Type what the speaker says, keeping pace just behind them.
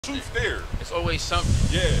truth there. It's always something.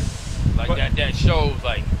 Yeah. Like that shows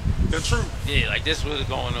like the truth. Yeah, like this was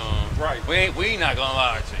going on. Right. We not gonna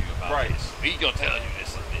lie to you about this. We gonna tell you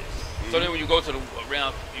this and this. So then when you go to the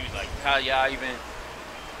around, you like, how y'all even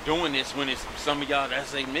doing this when it's some of y'all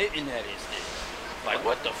that's admitting that it's this? Like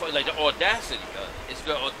what the fuck? Like the audacity. It's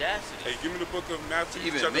the audacity. Hey, give me the book of Matthew,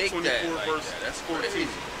 even chapter 24, like verse that. That's 14. crazy.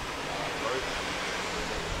 Right.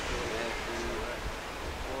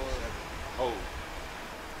 Oh.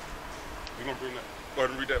 We're gonna bring that. Go ahead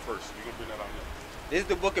and read that first. We're gonna bring that out now. This is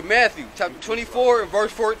the book of Matthew, chapter 24 and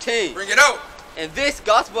verse 14. Bring it out. And this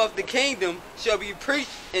gospel of the kingdom shall be preached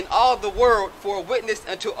in all the world for a witness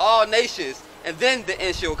unto all nations, and then the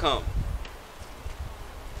end shall come.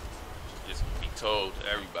 Just be told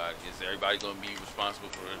to everybody. Is everybody gonna be responsible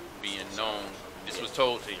for being known? This was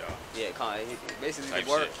told to y'all. Yeah, basically Type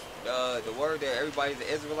the word that everybody's an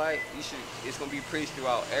Israelite, it's gonna be preached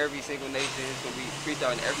throughout every single nation. It's gonna be preached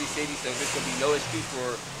out in every city. So there's gonna be no excuse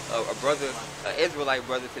for a brother, an Israelite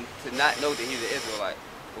brother, to not know that he's an Israelite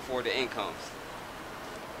before the end comes.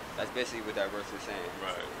 That's basically what that verse is saying.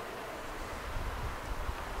 Right.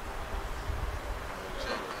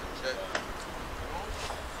 Check.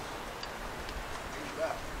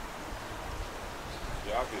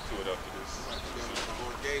 Yeah, I'll get to it after this. The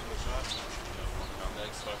Lord gave us, huh?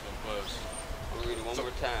 Next fucking bus. We'll read it one more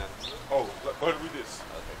time. Oh, go ahead and read this.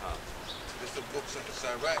 Okay, This is the book of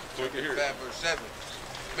Sirach, So we can hear it. 5 verse 7.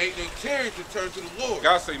 Make no tarrying to turn to the Lord.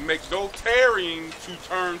 God say, make no tarrying to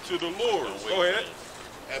turn to the Lord. Go ahead.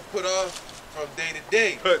 And put off from day to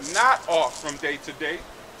day. Put not off from day to day.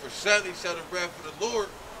 For suddenly shall the wrath of the Lord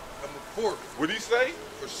come forth. What did he say?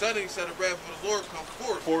 For suddenly shall the wrath of the Lord come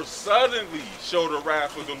forth. For suddenly shall the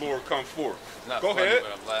wrath of the Lord come forth. Go funny, ahead.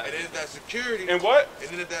 But I'm laughing. And then that security. And what?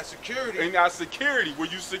 And then that security. And that security, where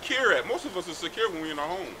you secure at. Most of us are secure when we're in our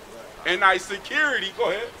home. And thy security,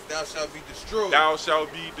 go ahead. Thou shalt be destroyed. Thou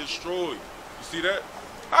shalt be destroyed. You see that?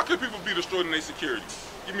 How can people be destroyed in their security?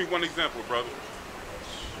 Give me one example, brother.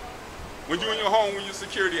 When you're in your home, when you're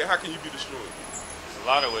security, how can you be destroyed? A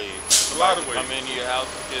lot of ways. A lot of ways. Come into your house.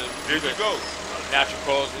 There you go. Natural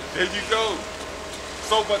causes. There you go.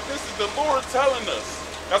 So, but this is the Lord telling us.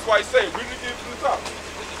 That's why he said, read it again from the top. This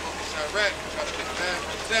is the book of Sirach, chapter 5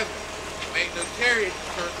 verse 7. Make no tarrying to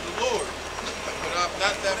turn to the Lord. And put off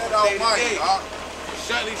not that from day to day. For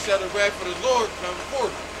suddenly shall the wrath of the Lord come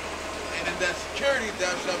forth. And in that security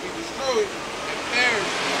thou shalt be destroyed and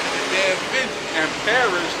perish in the day of vengeance. And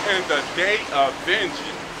perish in the day of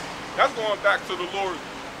vengeance. That's going back to the Lord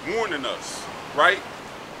warning us, right?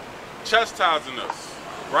 Chastising us,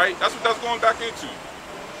 right? That's what that's going back into.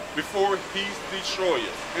 Before he's destroyed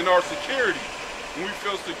us. In our security, when we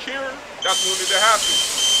feel secure, that's when it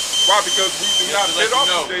happens. Why? Because we do not pit off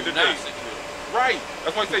from day to day. Right.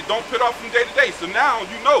 That's why I say don't pit off from day to day. So now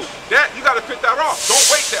you know that you got to pit that off. Don't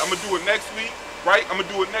wait that. I'm going to do it next week, right? I'm going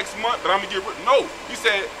to do it next month, but I'm going to get rid. No. He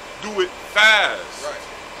said do it fast. Right.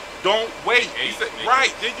 Don't wait. He said,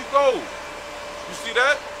 right, there you go. You see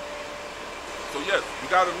that? So yes,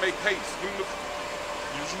 we gotta make haste. You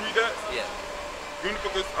read that? Yeah. Give me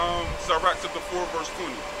the book of Sirach chapter 4, verse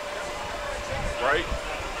 20. Right?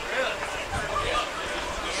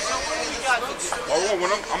 Oh,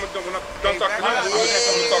 when I'm done talking to him, I'm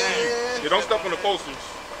gonna talk to you. Yeah, don't step on the posters.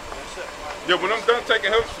 Yeah, when I'm done with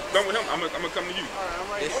him, I'm gonna come to you.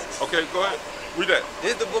 Okay, go ahead. Read that.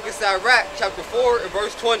 This is the book of Sirach, chapter 4 and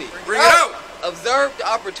verse 20. Bring it out. Observe the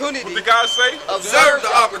opportunity. What the guy say? Observe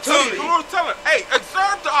the opportunity. The Lord's telling, hey,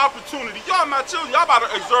 observe the opportunity. Y'all my children. Y'all about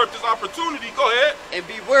to observe this opportunity. Go ahead. And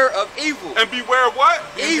beware of evil. And beware of what?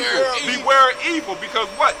 Evil. Beware of evil. Because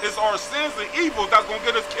what? It's our sins and evil that's going to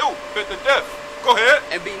get us killed, fit to death. Go ahead.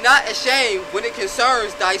 And be not ashamed when it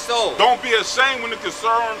concerns thy soul. Don't be ashamed when it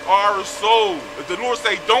concerns our soul. If the Lord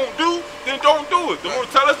say don't do, then don't do it. The Lord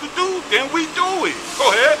tell us to do, then we do it.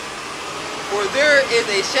 Go ahead. For there is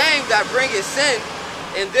a shame that bringeth sin,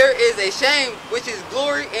 and there is a shame which is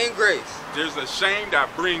glory and grace. There's a shame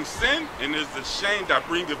that brings sin, and there's the shame that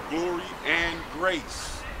bringeth glory and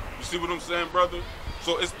grace. You see what I'm saying, brother?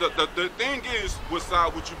 So it's the thing is, what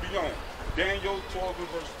side would you be on? Daniel 12 and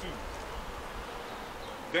verse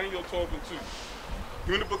 2. Daniel 12 and 2.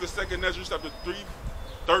 You're in the book of 2nd Ezra chapter 3,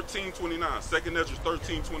 13:29. 2nd Ezra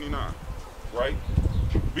 13:29. Right?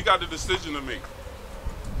 We got a decision to make.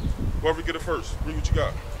 Whoever get it first, read what you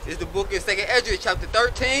got. This is the book of 2nd Ezra, chapter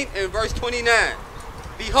 13 and verse 29.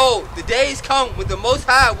 Behold, the days come when the Most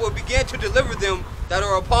High will begin to deliver them that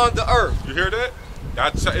are upon the earth. You hear that?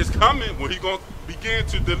 It's coming when he's going to begin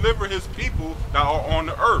to deliver his people that are on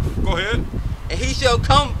the earth. Go ahead. And he shall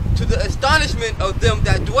come to the astonishment of them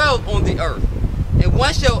that dwell on the earth. And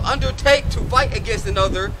one shall undertake to fight against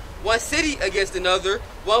another, one city against another,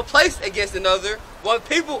 one place against another, one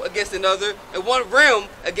people against another, and one realm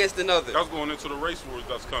against another. That's going into the race wars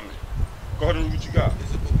that's coming. Go ahead and read what you got. This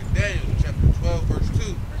is the book of Daniel, chapter 12, verse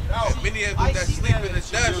 2. And many of them that sleep in the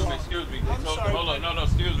dust. Excuse me. Hold on. No,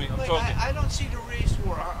 excuse me. I'm talking. I don't see the race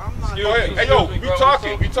war. I'm not. Go ahead. Hey, yo, we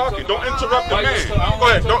talking. Don't interrupt the man. Go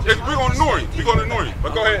ahead. We're going to ignore him. We're going to ignore him.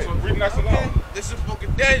 But go ahead. Read next along. This is the book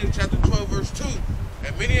of Daniel, chapter 12, verse 2.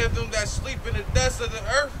 And many of them that sleep in the dust of the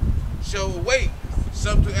earth shall awake,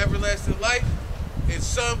 some to everlasting life, and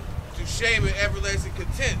some to shame and everlasting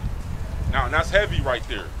content. Now, that's heavy right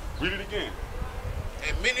there. Read it again.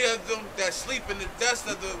 And many of them that sleep in the dust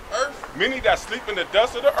of the earth. Many that sleep in the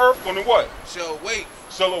dust of the earth, going to what? Shall awake.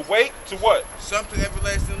 Shall awake to what? Some to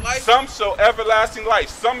everlasting life. Some shall everlasting life.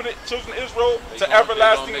 Some of the children of Israel to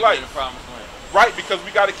everlasting life. Right, because we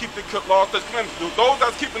got to keep the laws, the commandments. Those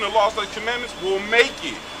that's keeping the laws, the commandments will make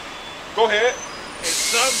it. Go ahead. And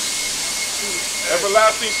some to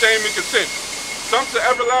everlasting shame and contempt. Some to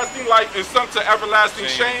everlasting life and some to everlasting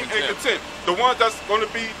shame and contempt. The ones that's going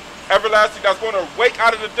to be everlasting, that's going to wake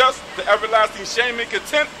out of the dust, the everlasting shame and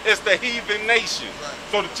contempt, is the heathen nation. Right.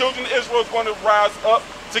 So the children of Israel is going to rise up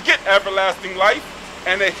to get everlasting life,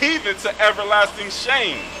 and the heathen to everlasting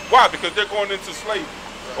shame. Why? Because they're going into slavery.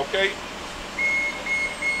 Right. Okay?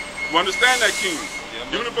 You understand that, King? Yeah,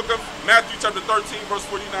 give me the book of Matthew chapter 13, verse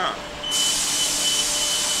 49.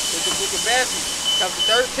 It's the book of Matthew, chapter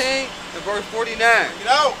 13 and verse 49. You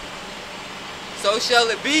know. So shall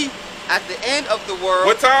it be at the end of the world.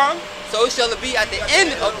 What time? So shall it be at the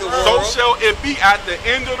end of the world. So shall it be at the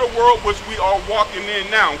end of the world, which we are walking in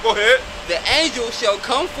now. Go ahead. The angels shall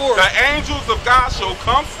come forth. The angels of God shall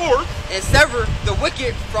come forth. And sever the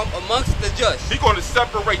wicked from amongst the just. He's going to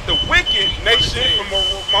separate the wicked nation from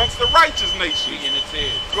amongst the righteous nation.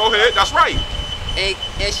 Go ahead. That's right.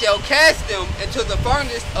 And shall cast them into the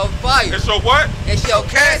furnace of fire. And so what? And shall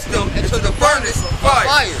cast them into the furnace of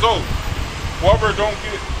fire. So, whoever don't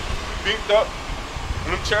get beat up,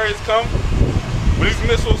 when them chariots come, when these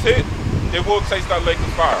missiles hit, they will taste that lake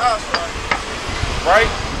of fire.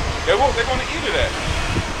 Right? They're going to eat of that.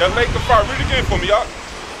 That lake of fire. Read it again for me, y'all.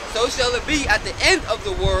 So shall it be at the end of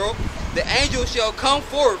the world. The angel shall come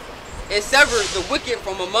forth and sever the wicked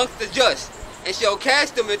from amongst the just, and shall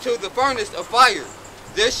cast them into the furnace of fire.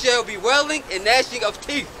 There shall be wailing and gnashing of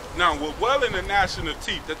teeth. Now, with wailing and gnashing of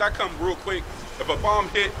teeth, did that come real quick? If a bomb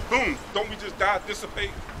hit, boom, don't we just die,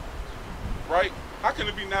 dissipate? Right? How can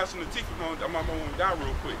it be gnashing of teeth if I'm going to die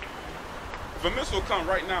real quick? If a missile come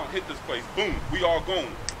right now and hit this place, boom, we all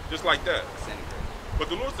gone. Just like that. But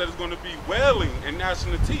the Lord said it's going to be wailing and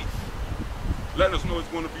gnashing of teeth. Letting us know it's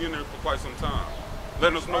going to be in there for quite some time.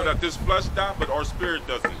 Letting us know that this flesh died, but our spirit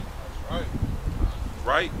doesn't. Right.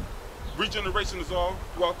 Right? Regeneration is all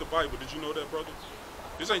throughout the Bible. Did you know that, brother?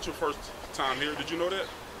 This ain't your first time here. Did you know that?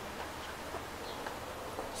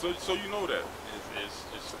 So you know that.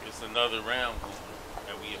 It's another realm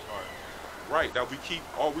that we are part of. Right, that we keep,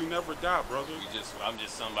 we never die, brother. I'm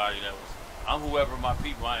just somebody I'm whoever my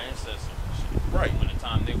people, my ancestors. Right. When the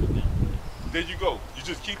time they were them. There you go. You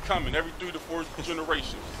just keep coming every 3 to 4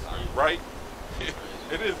 generations. Right?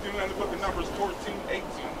 It is. Give me the book of Numbers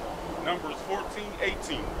 14:18. Numbers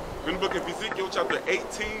 14:18. In the book of Ezekiel chapter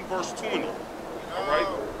 18, verse 20. All right?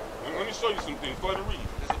 Let me show you some things. Go ahead and read.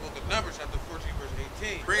 This is the book of Numbers chapter 14, verse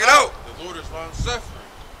 18. Bring it out. The Lord is long suffering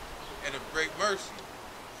and of great mercy,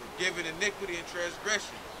 forgiving iniquity and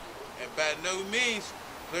transgression, and by no means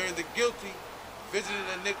clearing the guilty, visiting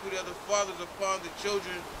the iniquity of the fathers upon the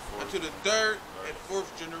children unto the 3rd and 4th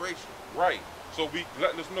generation. Right. So we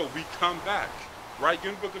letting us know we come back. Right?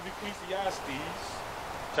 Give the book of Ecclesiastes,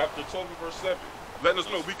 chapter 12, verse 7. Letting us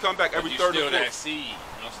know we come back every 3rd and 4th. You're still that seed.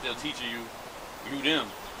 I'm still teaching you them.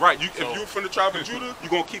 Right. If you're from the tribe of Judah, you're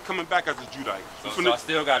going to keep coming back as a Judite. So I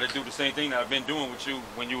still got to do the same thing that I've been doing with you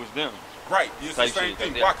when you was them. Right. It's the same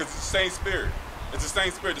thing. Why? Because it's the same spirit. It's the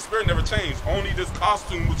same spirit. The spirit never changed. Only this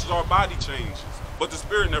costume, which is our body, changes. But the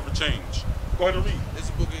spirit never changed. Go ahead and read. This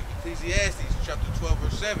is the book of Ecclesiastes, chapter 12,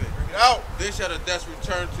 verse 7. Bring it out. Then shall the dust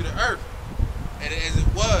return to the earth, and as it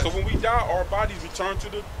was. So when we die, our bodies return to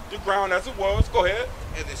the ground as it was. Go ahead.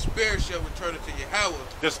 And the spirit shall return it to Yahweh.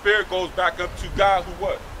 The spirit goes back up to God who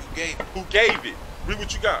what? Who gave it. Who gave it. Read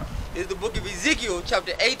what you got. It's the book of Ezekiel,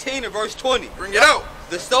 chapter 18 and verse 20. Bring it out.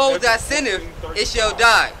 The soul that sinneth, it shall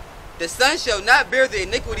die. The son shall not bear the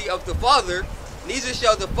iniquity of the father, neither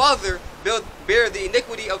shall the father bear the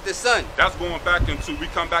iniquity of the son. That's going back into, we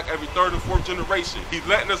come back every 3rd and 4th generation. He's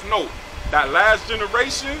letting us know that last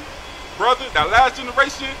generation, brother,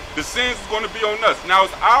 the sins is going to be on us. Now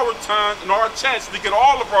it's our time and our chance to get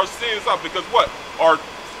all of our sins up, because what? our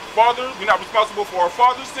father, we're not responsible for our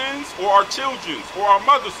father's sins or our children's or our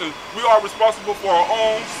mother's sins. We are responsible for our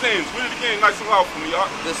own sins. Read it again, nice and loud for me, y'all.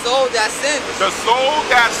 The soul that sins, The soul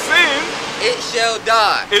that sins, it shall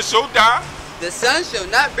die. it shall die. The son shall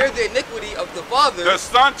not bear the iniquity of the father. The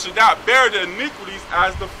son should not bear the iniquities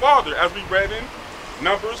as the father, as we read in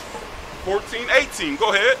Numbers 14:18.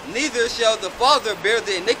 Go ahead. Neither shall the father bear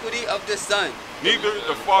the iniquity of the son. Neither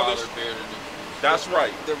the father. bear the That's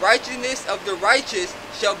right. The righteousness of the righteous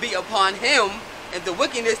shall be upon him, and the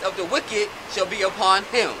wickedness of the wicked shall be upon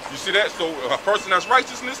him. You see that? So a person that's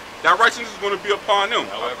righteousness, that righteousness is going to be upon them.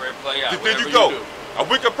 However it play out. There you go. A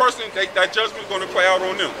wicked person, that judgment is going to play out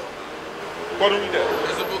on them. Go to read that.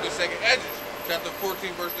 It's the book of 2nd Ezra, chapter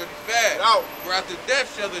 14, verse 35. For after death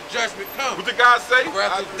shall the judgment come. What did God say? For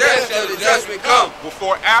after death shall the judgment come.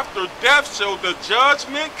 Before after death shall the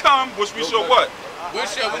judgment come, which we shall what? When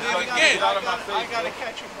shall we live again? I gotta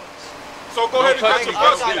catch a bus. So go ahead and touch catch the your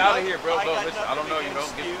bus. bus. Get out of I here, bro. got Bro, listen, I don't know. nothing You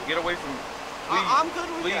don't against you. get away from me. Please, I'm good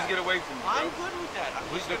with please that. get away from me, bro. I'm good with that. I'm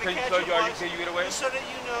Please, just can gonna you catch tell a you how you bus can you get away? just so that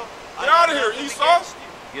you know. Get out of here, nothing Esau. against you.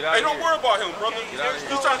 Get out Hey, of don't here. worry about him, brother. Okay, Get out of there's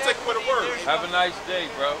here. He's trying to take away the word. there's Have a nice day,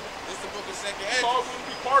 bro. It's the book of 2nd Esau Ezra. wouldn't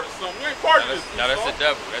be part of something. You ain't part of this. Now that's Esau. the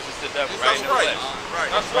devil. That's just the devil. That's Right in the right. flesh.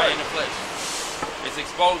 Right. That's Right right. in the flesh. It's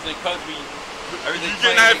exposing because we everything You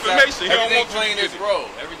getting that information. He don't Everything want you to playing get this it. role.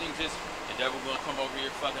 Everything just the devil gonna come over here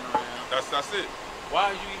fucking around. That's it. Why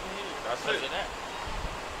are you even here? That's Because it. of that.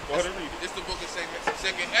 Go ahead and read it. It's the book of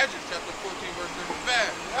 2nd Ezra, chapter 14, verse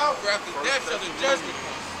 35. For after death shall the judgment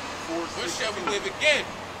come. When shall we live again?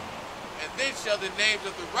 And then shall the names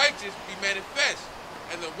of the righteous be manifest,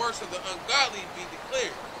 and the works of the ungodly be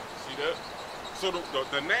declared. See that? So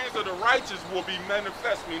the names of the righteous will be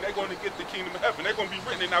manifest, meaning they're going to get the kingdom of heaven. They're going to be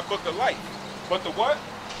written in that book of life. But the what?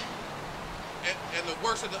 And the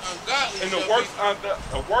works of the ungodly And the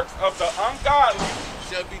works of the ungodly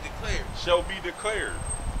shall be declared. shall be declared.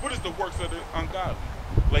 What is the works of the ungodly?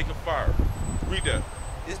 Lake of fire. Read that.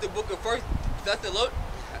 This is the book of 1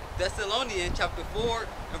 Thessalonians chapter 4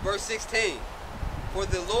 and verse 16. For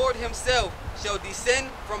the Lord himself shall descend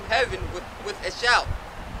from heaven with a shout,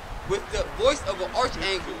 with the voice of an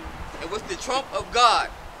archangel, and with the trump of God,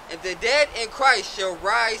 and the dead in Christ shall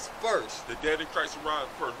rise first. The dead in Christ shall rise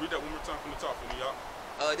first. Read that one more time from the top for me,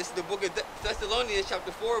 y'all. This is the book of Thessalonians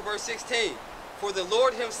chapter 4 verse 16. For the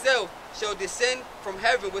Lord himself shall descend from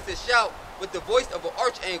heaven with a shout, with the voice of an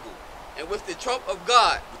archangel, and with the trump of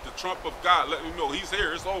God. With the trump of God, let me know he's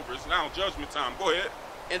here. It's over. It's now judgment time. Go ahead.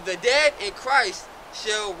 And the dead in Christ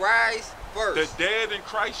shall rise first. The dead in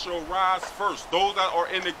Christ shall rise first. Those that are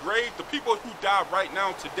in the grave, the people who die right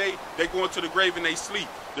now today, they go into the grave and they sleep.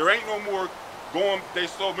 There ain't no more going, they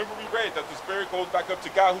soul. Remember we read that the spirit goes back up to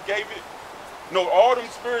God who gave it? No, all them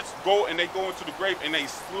spirits go and they go into the grave and they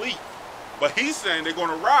sleep. But he's saying they're going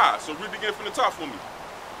to rise. So read it again from the top for me.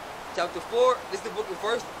 Chapter 4, this is the book of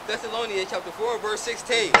 1 Thessalonians chapter 4 verse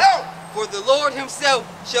 16. For the Lord himself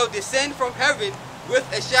shall descend from heaven with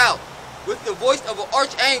a shout, with the voice of an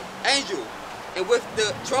archangel, and with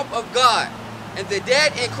the trump of God, and the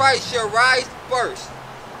dead in Christ shall rise first.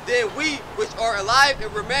 Then we which are alive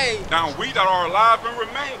and remain. Now we that are alive and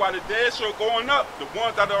remain, while the dead shall going up, the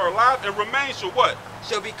ones that are alive and remain shall what?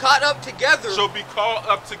 Shall be caught up together. Shall be caught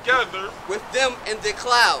up together with them in the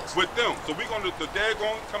clouds. With them. So we're going to, the dead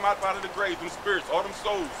going to come out of the graves, them spirits, all them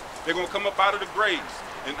souls, they're going to come up out of the graves.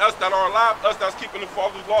 And us that are alive, us that's keeping the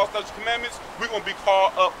Father's laws, statutes, commandments, we're going to be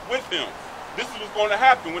caught up with him. This is what's going to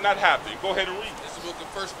happen when that happens. Go ahead and read. This is the book of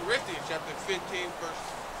 1 Corinthians, chapter 15, verse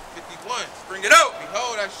 51. Bring it out.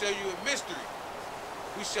 Behold, I show you a mystery.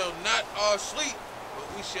 We shall not all sleep, but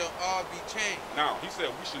we shall all be changed. Now, he said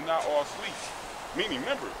we should not all sleep. Meaning,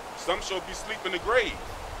 remember, some shall be sleep in the grave.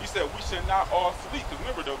 He said we should not all sleep. Because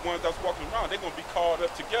remember, the ones that's walking around, they're going to be called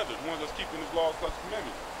up together. The ones that's keeping his laws, statutes,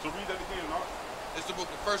 commandments. So read that again, Mark. It's the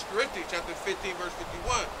book of 1 Corinthians, chapter 15, verse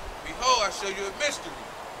 51. Behold, I show you a mystery.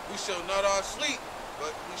 We shall not all sleep,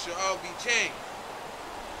 but we shall all be changed.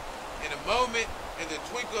 In a moment, in the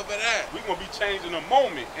twinkle of an eye. We're going to be changed in a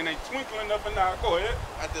moment, in a twinkling of an eye. Go ahead.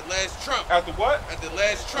 At the last trump. After what? At the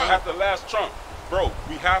last trump. At the last trump. Bro,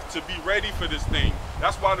 we have to be ready for this thing.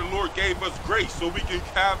 That's why the Lord gave us grace, so we can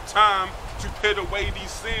have time to put away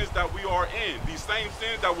these sins that we are in. These same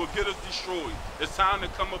sins that will get us destroyed. It's time to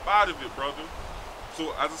come up out of it, brother.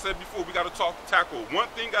 So, as I said before, we got to tackle one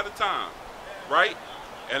thing at a time, right?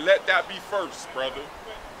 And let that be first, brother.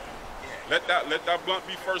 Let that blunt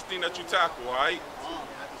be first thing that you tackle, all right?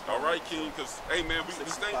 All right, King, because, hey, man, this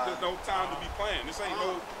ain't there's no time to be playing. This ain't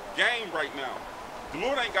no game right now. The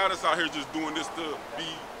Lord ain't got us out here just doing this to be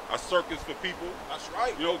a circus for people. That's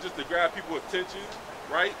right. You know, just to grab people's attention.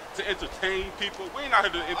 right? To entertain people. We ain't out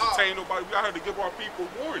here to entertain nobody. We out here to give our people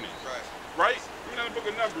warning. Right? Read in the book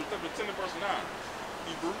of Numbers, chapter 10 and verse 9.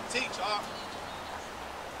 Hebrew. Teach off.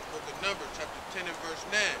 Book of Numbers, chapter 10 and verse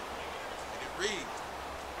 9. And it reads,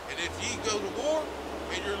 and if ye go to war,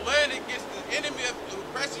 and your land against the enemy who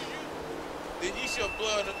oppresses you, then ye shall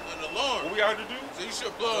blow an alarm. What we out here to do? So you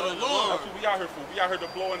shall blow an alarm. That's what we out here for. We out here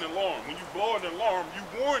to blow an alarm. When you blow an alarm, you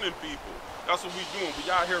warning people. That's what we doing.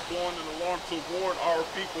 We out here blowing an alarm to warn our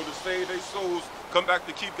people to save their souls, come back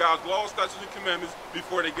to keep God's laws, statutes, and commandments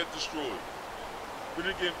before they get destroyed.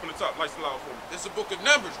 Read it again from the top, nice and loud for me. This is the book of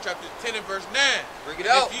Numbers, chapter 10 and verse 9. Bring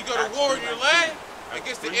it out. If ye go to war in your land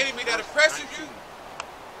against the enemy that oppresses you,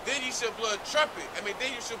 then ye shall blow a trumpet. Then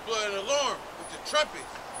you shall blow an alarm with the trumpet.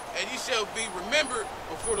 And ye shall be remembered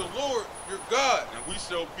before the Lord your God. And we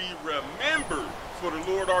shall be remembered for the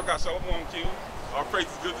Lord our God. Shalom, King. Our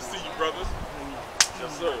praises. Good to see you, brothers.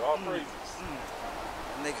 Yes, sir. All praises.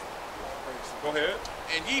 Nigga. Go ahead.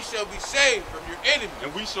 And ye shall be saved from your enemies.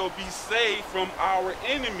 And we shall be saved from our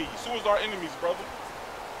enemies. Who is our enemies, brother?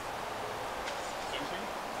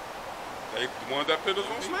 They the ones that put us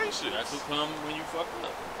on slave ship. That's who come when you fuck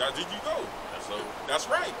up. There you go. That's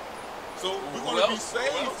right. So we're going to be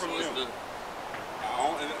saved from them.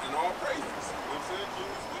 And all praises. You know what I'm saying? King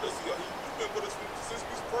is with us. He's been with us since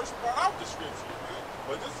we first brought out the scripture, man.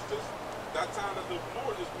 But this is just that time that the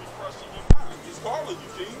Lord is refreshing your mind. He's calling you,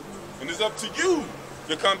 King. And it's up to you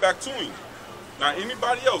to come back to him. Now,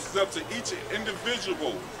 anybody else, it's up to each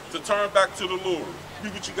individual to turn back to the Lord.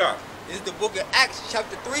 Read what you got. This is the book of Acts,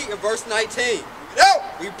 chapter 3 and verse 19.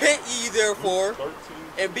 Repent ye therefore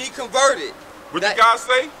and be converted. What did God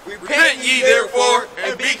say? Repent ye therefore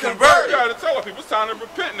and be converted. You gotta tell people it's time to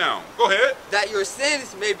repent now. Go ahead. That your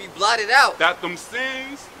sins may be blotted out. That them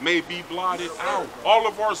sins may be blotted out. All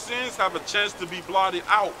of our sins have a chance to be blotted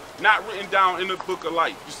out, not written down in the book of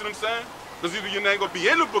life. You see what I'm saying? Because either your name going to be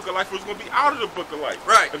in the book of life or it's going to be out of the book of life.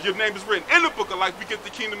 Right. If your name is written in the book of life, we get the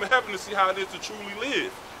kingdom of heaven to see how it is to truly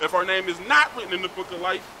live. If our name is not written in the book of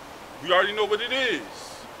life, we already know what it is.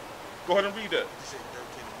 Go ahead and read that.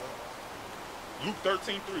 Luke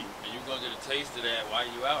 13:3. And you're going to get a taste of that while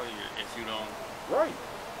you out here if you don't. Right.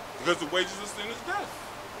 Because the wages of sin is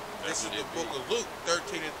death. This is the book of Luke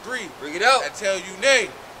 13:3. Bring it out. I tell you nay,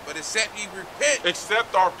 but except ye repent.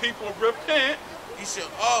 Except our people repent. Ye shall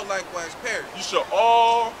all likewise perish. You shall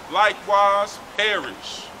all likewise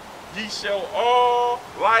perish. Ye shall all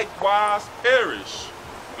likewise perish.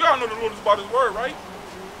 We all know the Lord is about his word, right?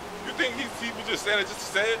 You think he was just saying it just to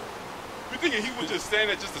say it? You think he was just saying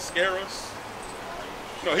it just to scare us?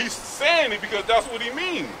 No, he's saying it because that's what he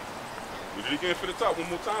means. Read it again for the top one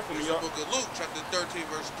more time for me, y'all. Book of Luke, chapter 13,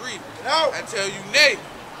 verse 3. I tell you nay,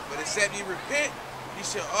 but except ye repent, ye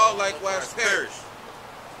shall all likewise perish.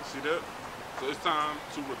 You see that? So it's time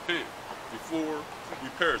to repent before we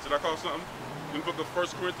perish. Did I call something? In the book of 1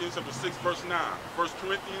 Corinthians chapter 6, verse 9. 1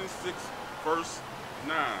 Corinthians 6, verse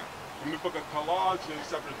 9. In the book of Colossians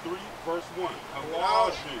chapter 3, verse 1.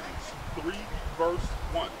 Colossians 3, verse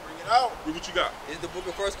 1. Bring it out. Read what you got. This is the book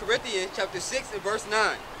of 1 Corinthians, chapter 6 and verse 9.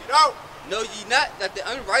 Bring it out. Know ye not that the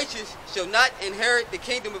unrighteous shall not inherit the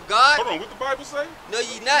kingdom of God? Hold on, what the Bible say? Know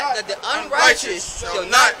ye not that the unrighteous shall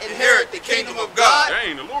not inherit the kingdom of God?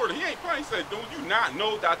 Dang, the Lord, he ain't playing. He said, don't you not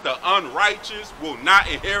know that the unrighteous will not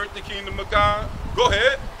inherit the kingdom of God? Go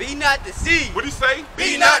ahead. Be not deceived. What did he say?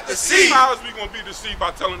 Be not deceived. How is we going to be deceived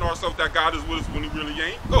by telling ourselves that God is with us when he really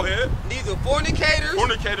ain't? Go ahead. Neither fornicators,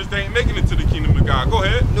 Fornicators, they ain't making it to the kingdom of God. Go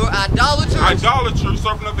ahead. nor idolaters, Idolaters,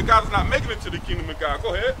 serving other God, is not making it to the kingdom of God.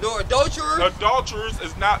 Go ahead. nor adulterers, Adulterers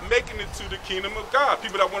is not making it to the kingdom of God.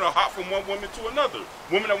 People that want to hop from one woman to another.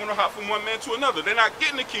 Women that want to hop from one man to another. They're not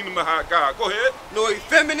getting the kingdom of God. Go ahead. nor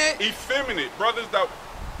effeminate, Effeminate. Brothers that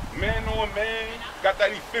man on man got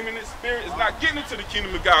that effeminate spirit is not getting into the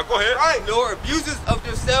kingdom of God. Go ahead. Right. nor abusers of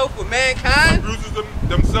themselves with mankind, Bruises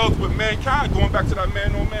themselves with mankind. Going back to that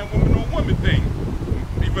man on man, woman on woman thing.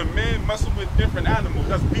 Even men messing with different animals.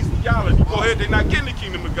 That's bestiality. Go ahead. They're not getting the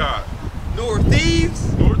kingdom of God. nor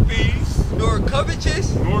thieves, Nor thieves. nor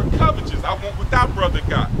covetous, Nor covetous. I want what that brother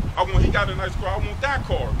got. He got a nice car. I want that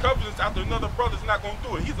car. Covetous after another brother's not going to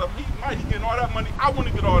do it. He getting all that money. I want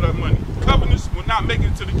to get all that money. Covetous will not make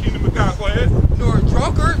it to the kingdom of God. Go ahead. nor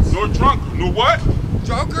drunkards, Nor drunkard. Nor what?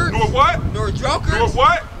 drunkards, Nor what? nor drunkards, Nor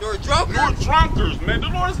what? nor Nor drunkards, drunkards, man. The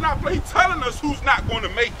Lord is not He's telling us who's not going to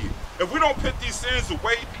make it. If we don't put these sins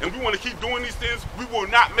away and we want to keep doing these things, we will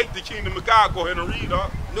not make the kingdom of God. Go ahead and read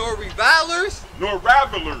up. nor revilers, Nor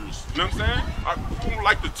ravelers. You know what I'm saying? I don't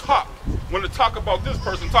like to talk. Want to talk about this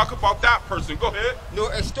person, talk about that person. Go ahead.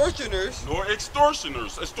 nor extortioners, Nor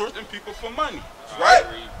extortioners. Extorting people for money. Right.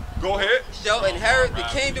 Go ahead. shall inherit the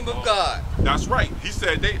kingdom of God. That's right. He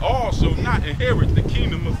said they all shall not inherit the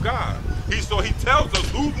kingdom of God. So he tells us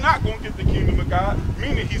who's not going to get the kingdom of God,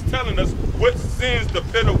 meaning he's telling us what sins to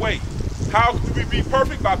put away. How do we be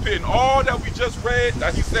perfect? By putting all that we just read,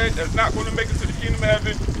 that he said that's not going to make it to the kingdom of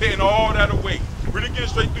heaven, putting all that away. Read it again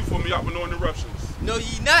straight through for me, out with no interruptions. Know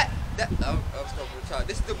ye not that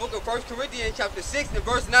this is the book of 1 Corinthians chapter 6 and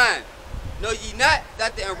verse 9. Know ye not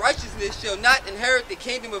that the unrighteousness shall not inherit the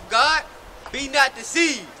kingdom of God? Be not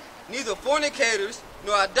deceived, neither fornicators,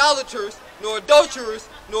 nor idolaters, nor adulterers,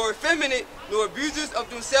 nor effeminate, nor abusers of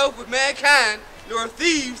themselves with mankind, nor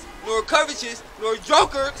thieves, nor covetous, nor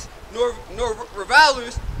drunkards, nor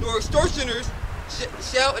revilers, nor extortioners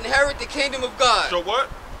shall inherit the kingdom of God. So what?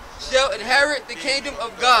 Shall inherit the kingdom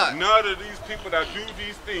of God. None of these people that do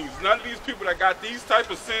these things, none of these people that got these type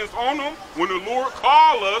of sins on them, when the Lord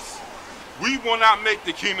call us, we will not make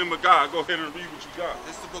the kingdom of God. Go ahead and read what you got.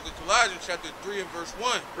 This is the book of Colossians chapter 3 and verse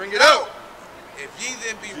 1. Bring it out. If ye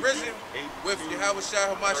then be risen with Yahweh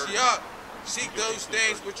Shai HaMashiach, seek those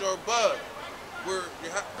things which are above, where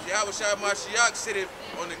Yahweh Shai HaMashiach sitteth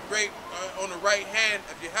on the on the right hand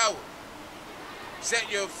of Yahweh. Set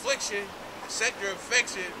your affection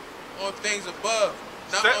on things above.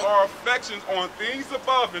 Set our affections on things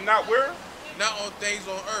above and not where? Not on things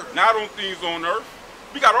on earth. Not on things on earth.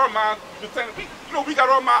 We got our mind, we got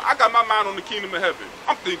our mind, I got my mind on the kingdom of heaven.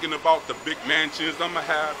 I'm thinking about the big mansions I'm going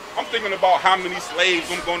to have. I'm thinking about how many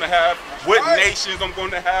slaves I'm going to have, what nations I'm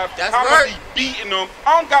going to have, how I'm going to be beating them.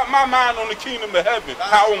 I don't got my mind on the kingdom of heaven,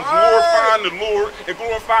 how I'm glorifying the Lord and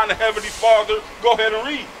glorifying the Heavenly Father. Go ahead and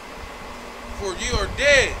read. For you are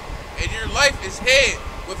dead, and your life is hid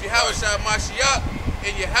with Yahweh Shai HaMashiach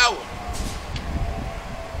and Yahweh.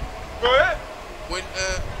 Go ahead.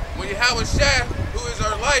 When Yahweh Shai, who is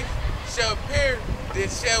our life, shall appear,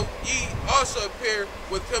 then shall ye also appear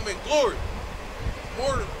with him in glory.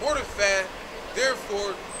 Mortify,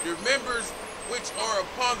 therefore, your members which are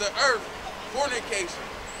upon the earth,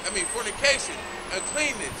 fornication,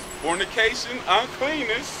 uncleanness. Fornication,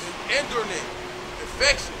 uncleanness. Indolence,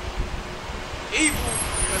 affection, evil,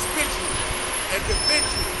 conspicuous, and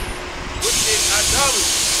covetous, which is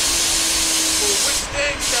idolatry. For which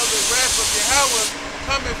things shall the wrath of Yahweh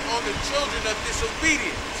cometh on the children of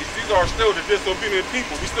disobedience? See, these are still the disobedient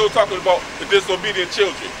people. We're still talking about the disobedient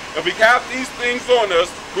children. If we have these things on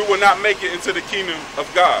us, we will not make it into the kingdom of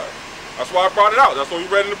God. That's why I brought it out. That's what we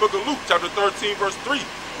read in the book of Luke, chapter 13, verse 3.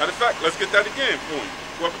 Matter of fact, let's get that again for you.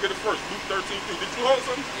 Whoever get it first, Luke 13:3. Did you hold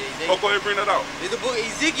something? Oh, go ahead and bring that out. In the book of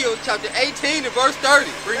Ezekiel, chapter 18 and verse 30.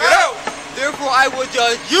 Bring it out. Therefore I will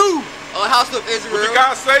judge you, O house of Israel. What did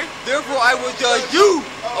God say? Therefore I will judge you,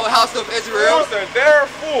 O house of Israel.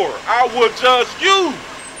 Therefore I will judge you,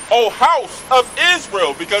 O house of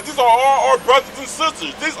Israel, because these are all our brothers and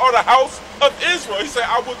sisters. These are the house of Israel. He said,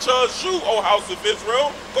 I will judge you, O house of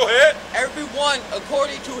Israel. Go ahead. Everyone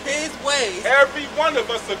according to his ways. Every one of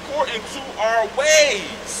us according to our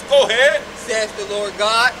ways. Go ahead. Says the Lord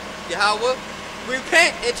God, Yahweh.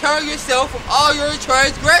 Repent and turn yourself from all your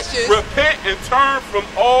transgressions. Repent and turn from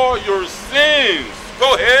all your sins.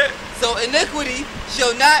 Go ahead. So iniquity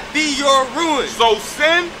shall not be your ruin. So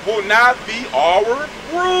sin will not be our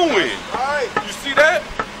ruin. Right. You see that?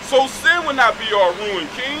 So sin will not be our ruin,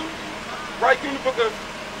 King. Right? Give me the book of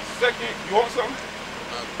 2nd. You want something?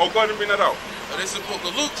 Oh, go ahead and bring that out. This is the book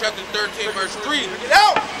of Luke, chapter 13, verse 3. Get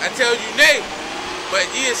out. I tell you, nay, but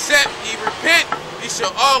ye accept, ye repent, ye shall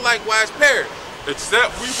all likewise perish.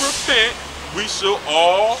 Except we repent, we shall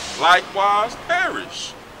all likewise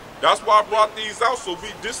perish. That's why I brought these out. So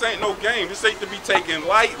this ain't no game. This ain't to be taken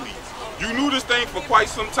lightly. You knew this thing for quite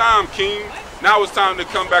some time, King. Now it's time to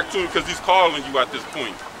come back to him because he's calling you at this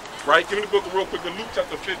point. Right? Give me the book real quick of Luke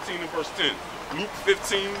chapter 15 and verse 10. Luke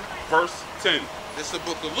 15, verse 10. This is the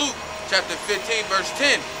book of Luke, chapter 15, verse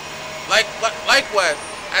 10. Likewise,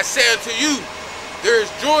 I say unto you, there is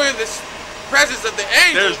joy in this presence of the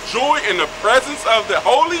angels. There's joy in the presence of the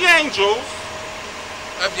holy angels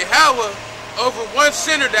of Yahweh over one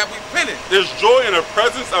sinner that repented. There's joy in the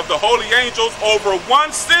presence of the holy angels over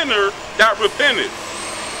one sinner that repented.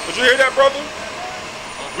 Did you hear that, brother?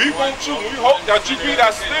 We want you, we hope that you be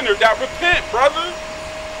that sinner that repent, brother,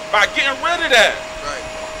 by getting rid of that. Right.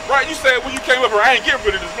 Right, you said when you came up here, I ain't getting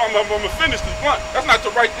rid of this blunt, I'm going to finish this blunt. That's not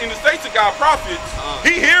the right thing to say to God, prophets.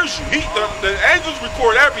 He hears you. The angels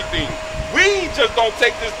record everything. We just don't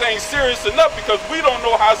take this thing serious enough because we don't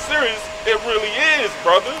know how serious it really is,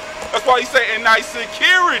 brother. That's why he said, in thy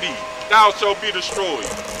security thou shalt be destroyed.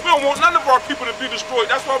 We don't want none of our people to be destroyed.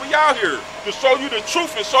 That's why we out here, to show you the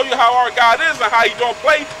truth and show you how our God is and how he don't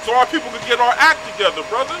play so our people can get our act together,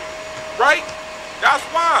 brother. Right? That's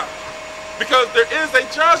why. Because there is a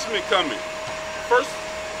judgment coming. First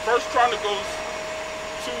Chronicles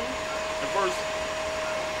 2 and verse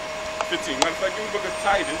 15. Matter of fact, give me the book of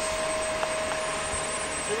Titus.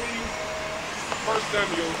 Give me 1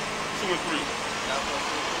 Samuel 2 and 3.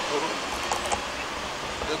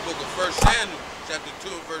 The book of 1 Samuel, chapter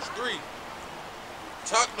 2 and verse 3.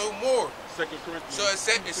 Talk no more. 2 Corinthians. So it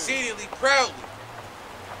said exceedingly proudly.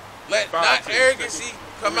 Let 5:10. not arrogancy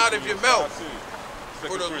come out of your mouth.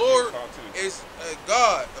 For the Lord is a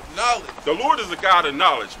God of knowledge. The Lord is a God of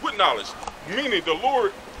knowledge. What knowledge? Meaning the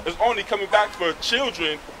Lord is only coming back for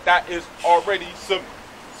children that is already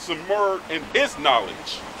submerged in his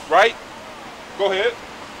knowledge. Right? Go ahead.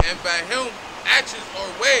 And by him actions are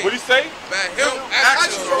weighed. What do you say? By him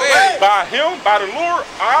actions are weighed. By him, by the Lord,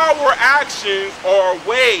 our actions are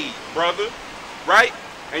weighed, brother. Right?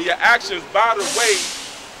 And your actions by the way,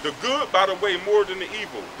 the good by the way more than the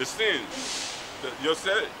evil, the sins. You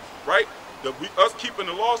said it, right? Us keeping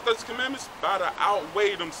the law, statutes, commandments, gotta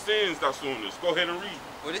outweigh them sins that's on us. Go ahead and read.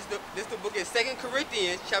 Well, this the book is 2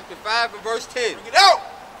 Corinthians chapter 5 and verse 10. Bring it out.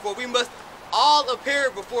 For we must all appear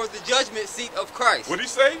before the judgment seat of Christ. What did he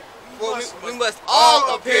say? For we must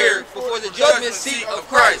all appear before the judgment seat of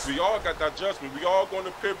Christ. We all got that judgment. We all going to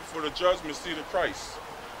appear before the judgment seat of Christ.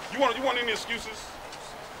 You want any excuses?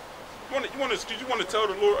 You want an excuse? You want to tell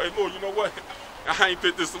the Lord, hey Lord, you know what? I ain't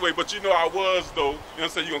fit this away, but you know I was though. You know what I'm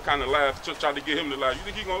saying? You're going to kind of laugh, try to get him to laugh. You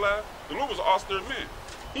think he's going to laugh? The Lord was an austere man.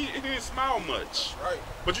 He didn't smile much. Right.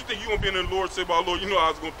 But you think you're going to be in the Lord say, well, Lord, you know I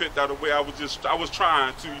was going to fit that away. I was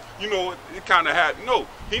trying to, you know, it kind of had, no.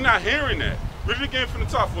 He not hearing that. Read it again from the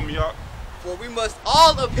top for me, y'all. For we must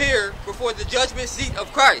all appear before the judgment seat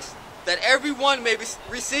of Christ, that everyone may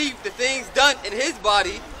receive the things done in his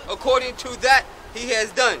body according to that he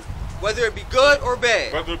has done, whether it be good or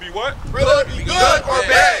bad. Whether it be what? Whether it be good or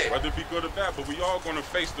bad. Whether it be good or bad, but we all going to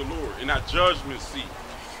face the Lord in that judgment seat.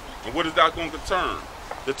 And what is that going to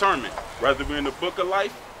determine? Whether we're in the book of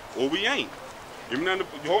life or we ain't. You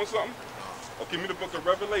holding something? Oh, give me the book of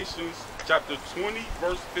Revelations, chapter 20,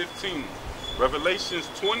 verse 15. Revelations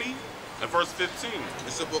 20 and verse 15.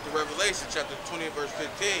 It's the book of Revelation, chapter 20 and verse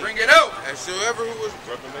 15. Bring it out. And whosoever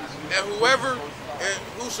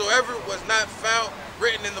was not found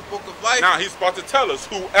written in the book of life. Now he's about to tell us,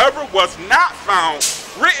 whoever was not found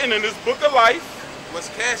written in this book of life was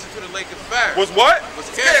cast into the lake of fire. was what? Was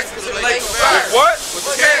cast into the lake of fire. Was what? Was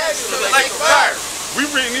cast into the lake of fire. We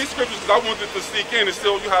reading these scriptures because I wanted to sneak in and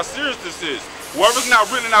show you how serious this is. Whoever's not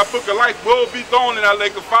written in our book of life will be thrown in that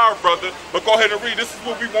lake of fire, brother. But go ahead and read. This is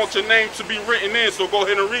what we want your name to be written in, so go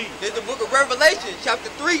ahead and read. There's the book of Revelation, chapter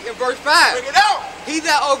 3 and verse 5. Bring it out. He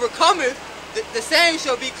that overcometh, the same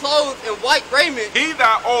shall be clothed in white raiment. He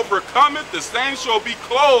that overcometh, the same shall be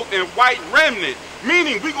clothed in white remnant.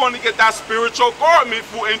 Meaning we're going to get that spiritual garment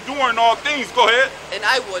for enduring all things. Go ahead. And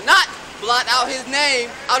I will not blot out his name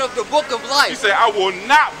out of the book of life. He said, I will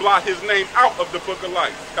not blot his name out of the book of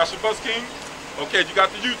life. That's your bus, King? Okay, you got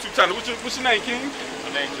the YouTube channel. What's your name, King?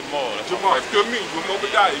 My name's Jamal. Jamal. Good meeting you.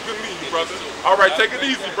 Good meeting you, brother. All right, take it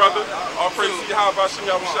easy, brother. All praise to you. How about Shem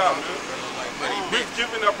Shah, man? We're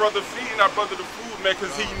giving that brother, feeding that brother the food, man,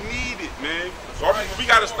 because he need it, man. So we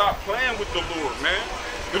got to stop playing with the Lord, man.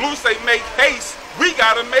 The Lord say make haste. We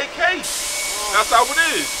got to make haste. That's how it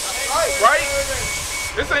is, right?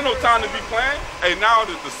 This ain't no time to be playing. Hey, now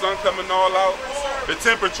that the sun coming all out, the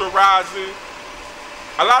temperature rising,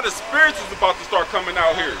 a lot of spirits is about to start coming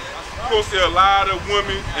out here. You're going to see a lot of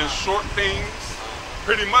women in short things,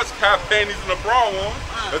 pretty much have panties and a bra on,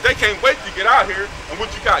 but they can't wait to get out here. And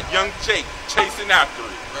what you got? Young Jake chasing after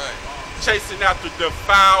it. Right. Chasing after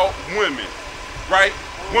defiled women, right?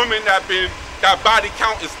 Women that body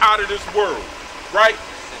count is out of this world, right?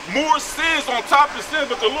 More sins on top of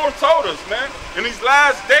sins, but the Lord told us, man, in these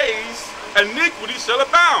last days, iniquity shall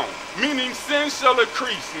abound, meaning sin shall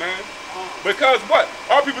increase, man. Because what?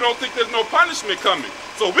 Our people don't think there's no punishment coming.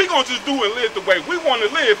 So we're going to just do and live the way we want to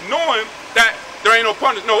live, knowing that there ain't no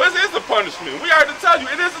punishment. No, it is a punishment. We have to tell you,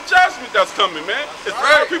 it is a judgment that's coming, man. It's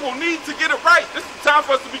right. Our people need to get it right. This is the time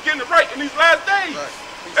for us to be getting it right in these last days. Right.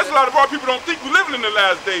 That's a lot of our people don't think we're living in the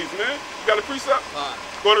last days, man. You got a precept?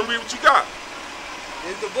 Go ahead and read what you got.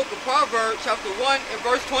 It's the book of Proverbs, chapter 1 and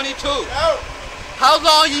verse 22. How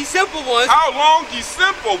long, ye simple ones? How long, ye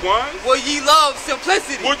simple ones? Will ye love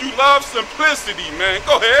simplicity? Will you love simplicity, man?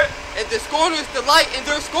 Go ahead. And the scorners delight in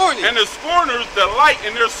their scorning. And the scorners delight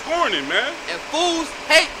in their scorning, man. And fools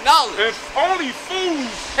hate knowledge. And only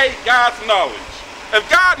fools hate God's knowledge. If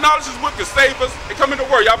God's knowledge is what can save us, and come into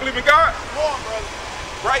word. Y'all believe in God? Come on, brother.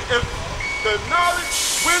 Right? If the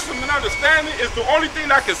knowledge, wisdom, and understanding is the only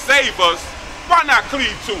thing that can save us, why not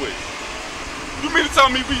cleave to it? You mean to tell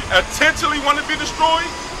me we intentionally want to be destroyed?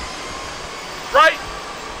 Right?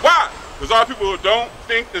 Why? Because our people don't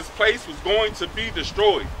think this place was going to be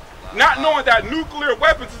destroyed. Not knowing that nuclear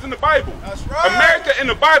weapons is in the Bible. That's right. America in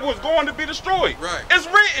the Bible is going to be destroyed. Right. It's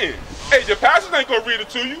written. Hey, your pastor ain't going to read it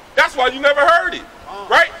to you. That's why you never heard it.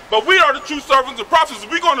 Right? But we are the true servants and prophets.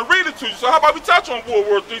 We're going to read it to you. So how about we touch on World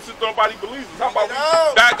War III since nobody believes us? How about we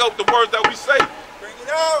back up the words that we say? Bring it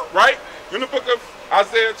out. Right? In the book of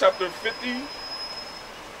Isaiah chapter 50,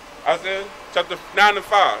 Isaiah chapter 9 and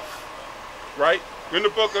 5. Right? In the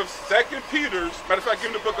book of 2 Peter's, matter of fact,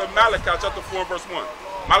 in the book of Malachi chapter 4 verse 1.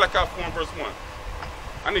 Malachi 4 and verse 1.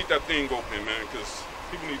 I need that thing open, man, because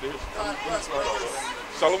people need to hear something.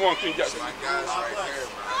 Shalom, King. Yes. My guys right there,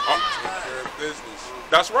 man. Take care of business.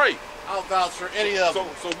 That's right. I'll vouch for any of them.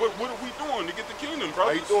 So what are we doing to get the kingdom,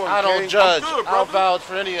 brother? How you doing, I don't King? judge. I'm good, I'll brother. vouch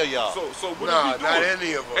for any of y'all. So what are we doing? Not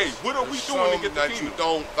any of us. Hey, what are we There's doing to some get the that kingdom? you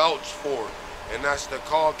don't vouch for, and that's the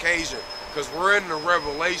Caucasian. Because we're in the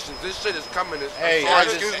Revelations. This shit is coming as Hey,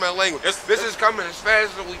 excuse my language. This is coming as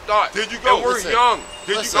fast as we thought. Did you go? And we're Listen. young.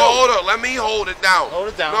 Did you So go? hold up. Let me hold it down. Hold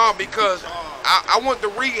it down. No, because I went to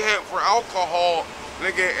rehab for alcohol,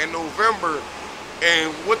 nigga, in November.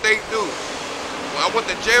 And what they do, well, I went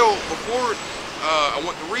to jail before I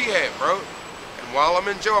went to rehab, bro. And while I'm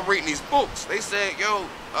in jail, I'm reading these books. They said, yo,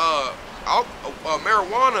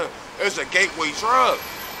 marijuana is a gateway drug.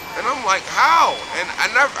 And I'm like, how? And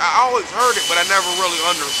I always heard it, but I never really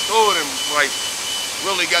understood and like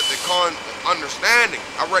really got the understanding.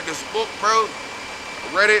 I read this book, bro. I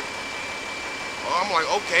read it. I'm like,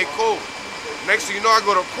 okay, cool. Next thing you know, I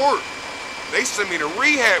go to court. They send me to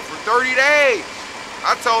rehab for 30 days.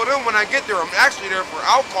 I told them when I get there, I'm actually there for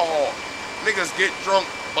alcohol. Niggas get drunk,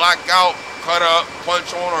 black out, cut up,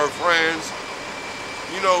 punch on our friends.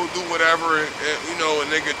 You know, do whatever, you know, a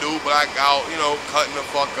nigga do, black out, you know, cutting the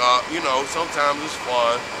fuck up. You know, sometimes it's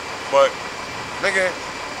fun. But, nigga,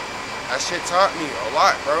 that shit taught me a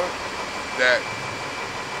lot, bro. That,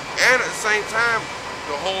 and at the same time,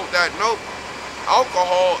 to hold that note,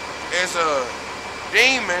 alcohol is a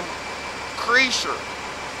demon creature.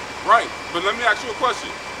 Right. But let me ask you a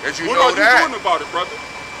question. Did you What know are that? you doing about it, brother?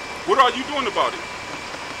 What are you doing about it?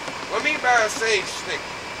 Let me buy a sage stick.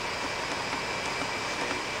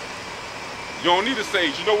 You don't need a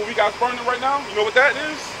sage. You know what we got burning right now? You know what that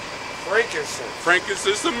is? Frankincense.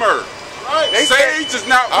 Frankincense and myrrh. Right. They Sage is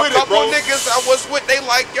not with a it, bro. couple niggas I was with, they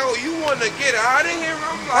like, yo, you want to get out of here?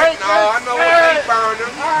 I'm like, nah, I know what they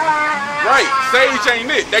burning. Right. Sage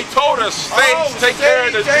ain't it. They told us sage take care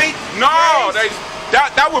of the... sage ain't- No,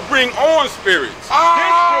 that would bring on spirits.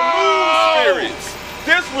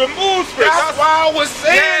 This removes spirits. That's why I was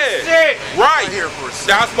saying shit. Right. I'm here for a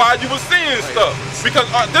second. That's why you were seeing stuff. Because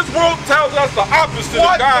this world tells us the opposite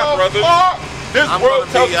of God, brother. This I'm world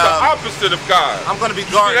gonna tells be, us the opposite of God. I'm going to be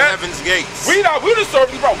guarding that? heaven's gates. We the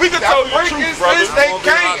servants, bro. We can tell you the truth, brother. They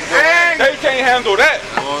can't hang. They can't handle that.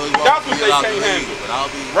 That's what they can't handle. But I'll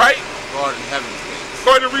be Right? guarding heaven's gates.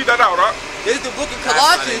 Go ahead and read that out, huh? This is the book of That's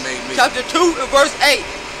how Colossians, they made me. chapter 2 and verse 8.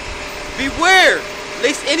 Beware,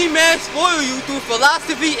 lest any man spoil you through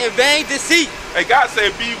philosophy and vain deceit. And God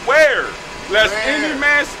said, beware, lest any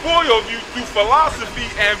man spoil you through philosophy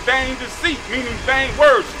and vain deceit, meaning vain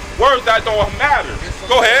words that don't matter.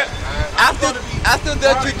 Go ahead. After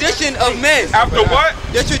the tradition of men. After what?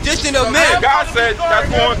 The tradition of men. God said that's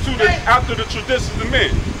going to after the traditions of men.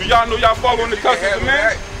 Do y'all know y'all following the customs of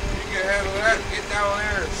men? You can handle that. Get down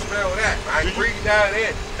there and smell that. I breathe down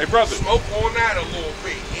in. Hey, brother. Smoke on that a little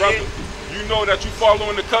bit. Brother, you know that you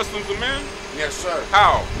following the customs of men? Yes, sir.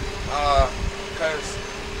 How? Because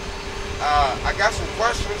I got some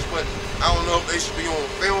questions, but I don't know if they should be on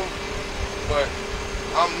film. But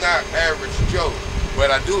I'm not average Joe.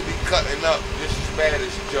 But I do be cutting up just as bad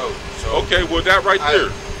as Joe. So Okay, well that right there.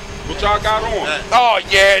 What y'all got on? Oh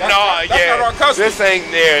yeah, That's not our custom. This ain't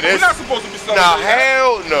there. We're This not supposed to be celebrating nah, that.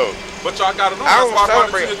 hell no. But y'all got it on. I That's don't why I brought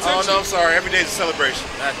it celebrate. to the Oh, attention. no, I'm sorry. Every day's a celebration.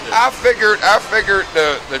 I figured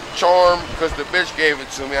the charm because the bitch gave it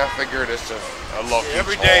to me. I figured it's a lucky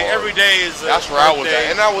Every charm. day is a That's where I was birthday,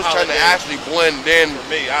 at, and I was trying to holiday. actually blend in For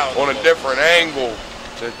me, I don't on a know. different angle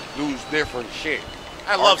to do different shit.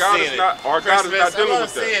 I love God seeing is it. not- our God is not Christmas, dealing I love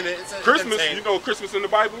with that. seeing it. It's Christmas, entertaining. you know Christmas in the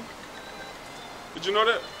Bible? Did you know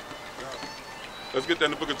that? Let's get that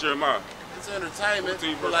in the book of Jeremiah. It's entertainment.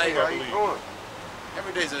 14 But verse like, 12. How you doing?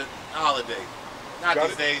 every day's a holiday. Not Got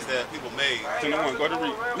these it. days that people made. 10:1, go ahead and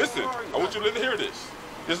read. Listen, I want you to hear this.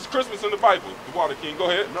 This is Christmas in the Bible. The Water King, go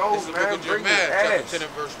ahead. No, This is the man, book of bring Jeremiah, your chapter ass. 10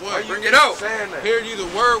 and verse 1. Why you Bring keep it out. saying that? Hear ye the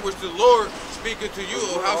word which the Lord speaketh to you,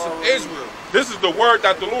 O house of Israel. This is the word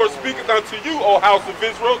that the Lord speaketh unto you, O house of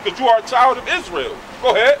Israel, because you are a child of Israel.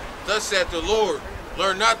 Go ahead. Thus saith the Lord,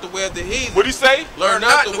 learn not the way of the heathen. What'd he say? Learn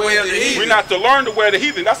not the way of the heathen. We're not to learn the way of the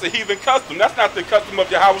heathen. That's a heathen custom. That's not the custom of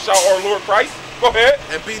Yahweh our Lord Christ. Go ahead.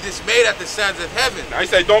 And be dismayed at the signs of heaven. Now he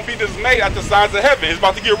said, don't be dismayed at the signs of heaven. It's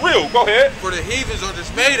about to get real. Go ahead. For the heathens are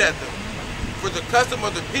dismayed at them. For the custom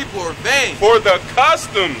of the people are vain. For the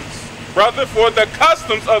customs, brother, for the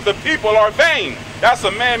customs of the people are vain. That's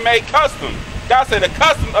a man-made custom. God said the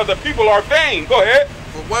customs of the people are vain. Go ahead.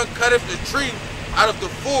 For one cutteth the tree out of the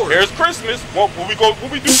forest. Here's Christmas. What we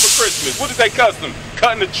do for Christmas? What is that custom?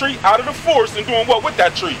 Cutting the tree out of the forest and doing what with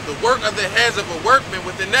that tree? The work of the hands of a workman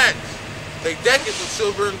with an axe. They deck it with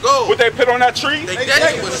silver and gold. What they put on that tree? They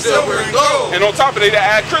deck it with silver and gold. And on top of it, they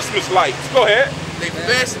add Christmas lights. Go ahead. They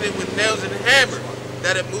fasten it with nails and hammer,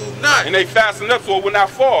 that it move not. And they fasten up so it will not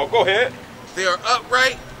fall. Go ahead. They are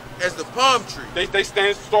upright as the palm tree. They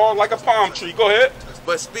stand tall like a palm tree. Go ahead.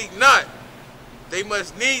 But speak not. They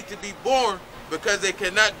must need to be born, because they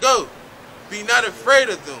cannot go. Be not afraid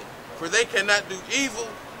of them, for they cannot do evil,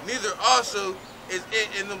 neither also is it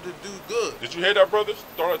in them to do good. Did you hear that, brothers?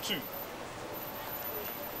 Start at 2.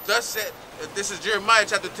 Thus said, this is Jeremiah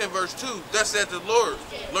chapter 10, verse 2. Thus said the Lord,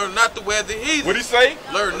 learn not the way of the heathen. What did he say?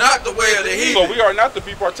 Learn not the way of the heathen. So we are not to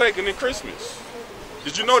be partaking in Christmas.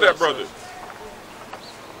 Did you know that, brother?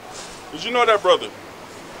 Did you know that, brother?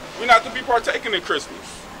 We're not to be partaking in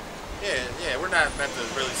Christmas. Yeah, we're not meant to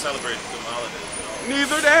really celebrate the holidays.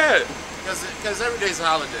 Neither that. Because every day's a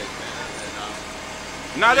holiday,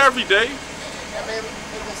 man. Not every day. I mean,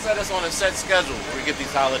 they set us on a set schedule. We get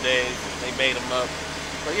these holidays, they made them up.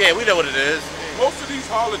 But yeah, we know what it is. Most of these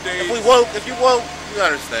holidays, If you woke, you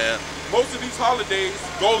understand. most of these holidays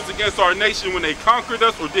goes against our nation when they conquered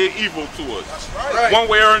us or did evil to us. That's right. One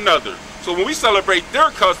way or another. So when we celebrate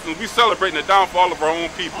their customs, we celebrating the downfall of our own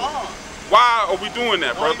people. Why are we doing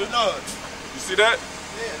that, brother? You see that?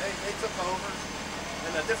 Yeah, they took over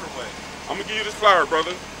in a different way. I'm gonna give you this flyer,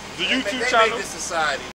 brother. The YouTube they channel. made this society.